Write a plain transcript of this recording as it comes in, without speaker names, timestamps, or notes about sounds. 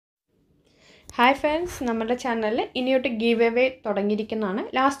Hi friends, നമ്മുടെ ചാനലിൽ ഇനിയൊട്ട് give away തുടങ്ങിയിരിക്കുന്നതാണ്.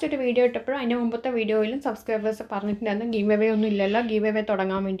 Last ഒരു വീഡിയോ ഇട്ടപ്പോഴും അതിൻ്റെ മുമ്പത്തെ വീഡിയോയിലും സബ്സ്ക്രൈബേഴ്സ് പറഞ്ഞിട്ടുണ്ടായിരുന്നു ഗീവ് അവേ ഒന്നും ഇല്ലല്ലോ, ഗീവ് അവേ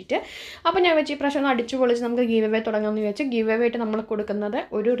തുടങ്ങാൻ വേണ്ടിയിട്ട്. അപ്പോൾ ഞാൻ വെച്ച് ഈ പ്രാവശ്യം ഒന്ന് അടിച്ചു പൊളിച്ച് നമുക്ക് ഗീവ് അവേ തുടങ്ങാമെന്ന് വിചാരിച്ചു. ഗീവ് അവേ ആയിട്ട് നമ്മൾ കൊടുക്കുന്നത്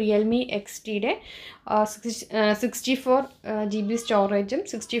ഒരു റിയൽമി XTയുടെ 64 GB സ്റ്റോറേജും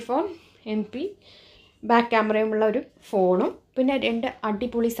 64 MP ബാക്ക് ക്യാമറയുമുള്ള ഒരു ഫോണും പിന്നെ 2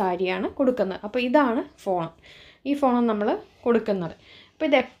 അടിപൊളി സാരിയാണ് കൊടുക്കുന്നത്. അപ്പോൾ ഇതാണ് ഫോൺ. ഈ ഫോണാണ് നമ്മൾ കൊടുക്കുന്നത്. അപ്പോൾ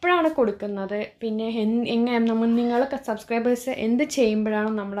ഇതെപ്പോഴാണ് കൊടുക്കുന്നത്, പിന്നെ എങ്ങനെ നിങ്ങൾക്ക് സബ്സ്ക്രൈബേഴ്സ് എന്ത്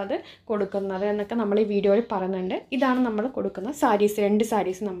ചെയ്യുമ്പോഴാണ് നമ്മളത് കൊടുക്കുന്നത് എന്നൊക്കെ നമ്മൾ ഈ വീഡിയോയിൽ പറയുന്നുണ്ട്. ഇതാണ് നമ്മൾ കൊടുക്കുന്ന സാരീസ്, 2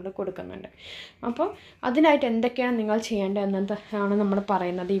 സാരീസ് നമ്മൾ കൊടുക്കുന്നുണ്ട്. അപ്പോൾ അതിനായിട്ട് എന്തൊക്കെയാണ് നിങ്ങൾ ചെയ്യേണ്ടത് എന്നതാണ് നമ്മൾ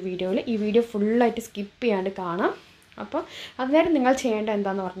പറയുന്നത് ഈ വീഡിയോയിൽ. ഈ വീഡിയോ ഫുള്ളായിട്ട് സ്കിപ്പ് ചെയ്യാണ്ട് കാണാം. അപ്പോൾ അതിനായിട്ട് നിങ്ങൾ ചെയ്യേണ്ട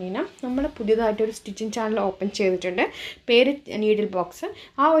എന്താണെന്ന് പറഞ്ഞു കഴിഞ്ഞാൽ, നമ്മൾ പുതിയതായിട്ടൊരു സ്റ്റിച്ചിങ് ചാനൽ ഓപ്പൺ ചെയ്തിട്ടുണ്ട്. പേര് നീഡിൽ ബോക്സ്.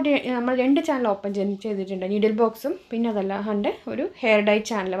 നമ്മൾ 2 ചാനൽ ഓപ്പൺ ചെയ്തിട്ടുണ്ട്. നീഡിൽ ബോക്സും പിന്നെ അതല്ലാണ്ട് ഒരു ഹെയർ ഡൈ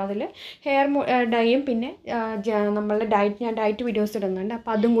ചാനലും. അതിൽ ഹെയർ ഡൈയും പിന്നെ നമ്മളുടെ ഡയറ്റ് വീഡിയോസ് ഇടുന്നുണ്ട്.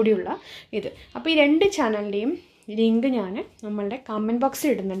 അപ്പോൾ അതും കൂടിയുള്ള ഇത്. അപ്പോൾ ഈ 2 ചാനലിൻ്റെയും ലിങ്ക് ഞാൻ നമ്മളുടെ കമൻറ്റ് ബോക്സിൽ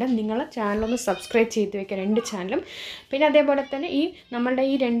ഇടുന്നുണ്ട്. നിങ്ങൾ ചാനലൊന്ന് സബ്സ്ക്രൈബ് ചെയ്ത് വയ്ക്കുക, 2 ചാനലും. പിന്നെ അതേപോലെ തന്നെ നമ്മളുടെ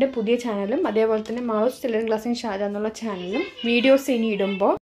ഈ 2 പുതിയ ചാനലും അതേപോലെ തന്നെ മാളൂസ് ടെയിലറിംഗ് ക്ലാസ് ഇൻ ഷാർജ എന്നുള്ള ചാനലും വീഡിയോസ് ഇനി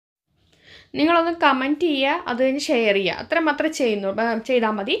ഇടുമ്പോൾ നിങ്ങളൊന്ന് കമൻറ്റ് ചെയ്യുക, അത് കഴിഞ്ഞ് ഷെയർ ചെയ്യുക. അത്രമാത്രം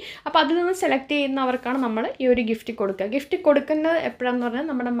ചെയ്താൽ മതി. അപ്പോൾ അതിൽ നിന്ന് സെലക്ട് ചെയ്യുന്നവർക്കാണ് നമ്മൾ ഈ ഒരു ഗിഫ്റ്റ് കൊടുക്കുക. ഗിഫ്റ്റ് കൊടുക്കുന്നത് എപ്പോഴാണെന്ന് പറഞ്ഞാൽ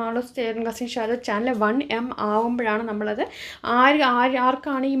നമ്മുടെ Malu's ടെയിലറിംഗ് class in Sharjah channel 1M ആകുമ്പോഴാണ് നമ്മളത്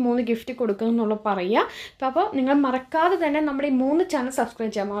ആർക്കാണ് ഈ 3 ഗിഫ്റ്റ് കൊടുക്കുന്നത് എന്നുള്ളത് പറയുക. അപ്പോൾ നിങ്ങൾ മറക്കാതെ തന്നെ നമ്മുടെ ഈ 3 ചാനൽ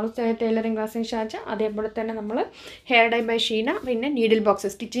സബ്സ്ക്രൈബ് ചെയ്യുക. മാളൂസ് ടെയിലറിംഗ് ക്ലാസ് ഇൻ ഷാർജ, അതേപോലെ തന്നെ നമ്മൾ ഹെയർ ഡൈ ബൈ ഷീന, പിന്നെ നീഡിൽ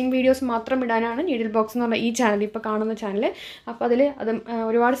ബോക്സ്. സ്റ്റിച്ചിങ് വീഡിയോസ് മാത്രം ഇടാനാണ് നീഡിൽ ബോക്സ് എന്ന് പറഞ്ഞാൽ ഈ ചാനൽ, ഇപ്പോൾ കാണുന്ന ചാനൽ. അപ്പോൾ അതിൽ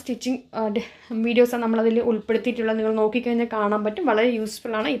ഒരുപാട് സ്റ്റിച്ചിങ് വീഡിയോസാണ് നമ്മളതിൽ ഉൾപ്പെടുത്തിയിട്ടുള്ളത്. നിങ്ങൾ നോക്കിക്കഴിഞ്ഞാൽ കാണാൻ പറ്റും. വളരെ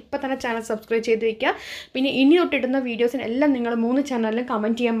യൂസ്ഫുള്ളാണ്. ഇപ്പോൾ തന്നെ ചാനൽ സബ്സ്ക്രൈബ് ചെയ്ത് വയ്ക്കുക. പിന്നെ ഇനി തൊട്ടിടുന്ന വീഡിയോസിനെല്ലാം നിങ്ങൾ 3 ചാനലിലും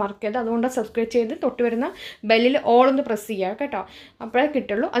കമൻറ്റ് ചെയ്യാൻ മറക്കരുത്. അതുകൊണ്ട് സബ്സ്ക്രൈബ് ചെയ്ത് തൊട്ട് വരുന്ന ബെല്ലിൽ ഓൾ ഒന്ന് പ്രസ് ചെയ്യുക കേട്ടോ, അപ്പോഴേ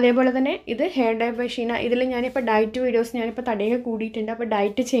കിട്ടുള്ളൂ. അതേപോലെ തന്നെ ഇത് ഹെയർ ഡൈ ബൈ ഷീന. ഇതിൽ ഞാനിപ്പോൾ ഡയറ്റ് വീഡിയോസ്, ഞാനിപ്പോൾ തടിയൊക്കെ കൂടിയിട്ടുണ്ട്, അപ്പോൾ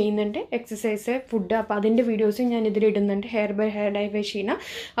ഡയറ്റ് ചെയ്യുന്നുണ്ട്, എക്സസൈസ്, ഫുഡ്. അപ്പോൾ അതിൻ്റെ വീഡിയോസും ഞാൻ ഇതിലിടുന്നുണ്ട്, ഹെയർ ഡൈ ബൈ ഷീന.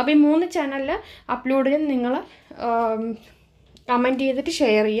 അപ്പോൾ ഈ 3 ചാനലിൽ അപ്ലോഡ് ചെയ്ത് നിങ്ങൾ കമൻറ്റ് ചെയ്തിട്ട്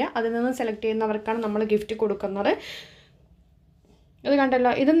ഷെയർ ചെയ്യുക. അതിൽ നിന്ന് സെലക്ട് ചെയ്യുന്നവർക്കാണ് നമ്മൾ ഗിഫ്റ്റ് കൊടുക്കുന്നത്. ഇത്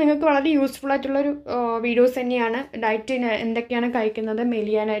കണ്ടല്ലോ, ഇത് നിങ്ങൾക്ക് വളരെ യൂസ്ഫുൾ ആയിട്ടുള്ളൊരു വീഡിയോസ് തന്നെയാണ്. ഡയറ്റിന് എന്തൊക്കെയാണ് കഴിക്കുന്നത്,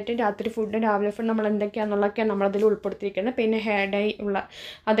 മെലിയാനായിട്ട് രാത്രി ഫുഡ്, രാവിലെ ഫുഡ്, നമ്മൾ എന്തൊക്കെയാണെന്നുള്ളതൊക്കെയാണ് നമ്മളതിൽ ഉൾപ്പെടുത്തിയിരിക്കുന്നത്. പിന്നെ ഹെയർ ഡൈ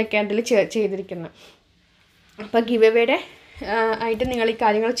അതൊക്കെ അതിൽ ചെയ്തിരിക്കുന്നത്. അപ്പോൾ ഗിവ് അവേയുടെ ആയിട്ട് നിങ്ങൾ ഈ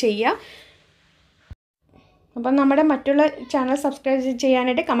കാര്യങ്ങൾ ചെയ്യുക. അപ്പം നമ്മുടെ മറ്റുള്ള ചാനൽ സബ്സ്ക്രൈബ്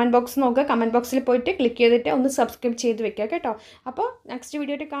ചെയ്യാനായിട്ട് കമൻറ്റ് ബോക്സ് നോക്കുക. കമൻറ്റ് ബോക്സിൽ പോയിട്ട് ക്ലിക്ക് ചെയ്തിട്ട് ഒന്ന് സബ്സ്ക്രൈബ് ചെയ്ത് വെക്കുക കേട്ടോ. അപ്പോൾ നെക്സ്റ്റ്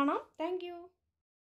വീഡിയോയിൽ കാണാം. താങ്ക്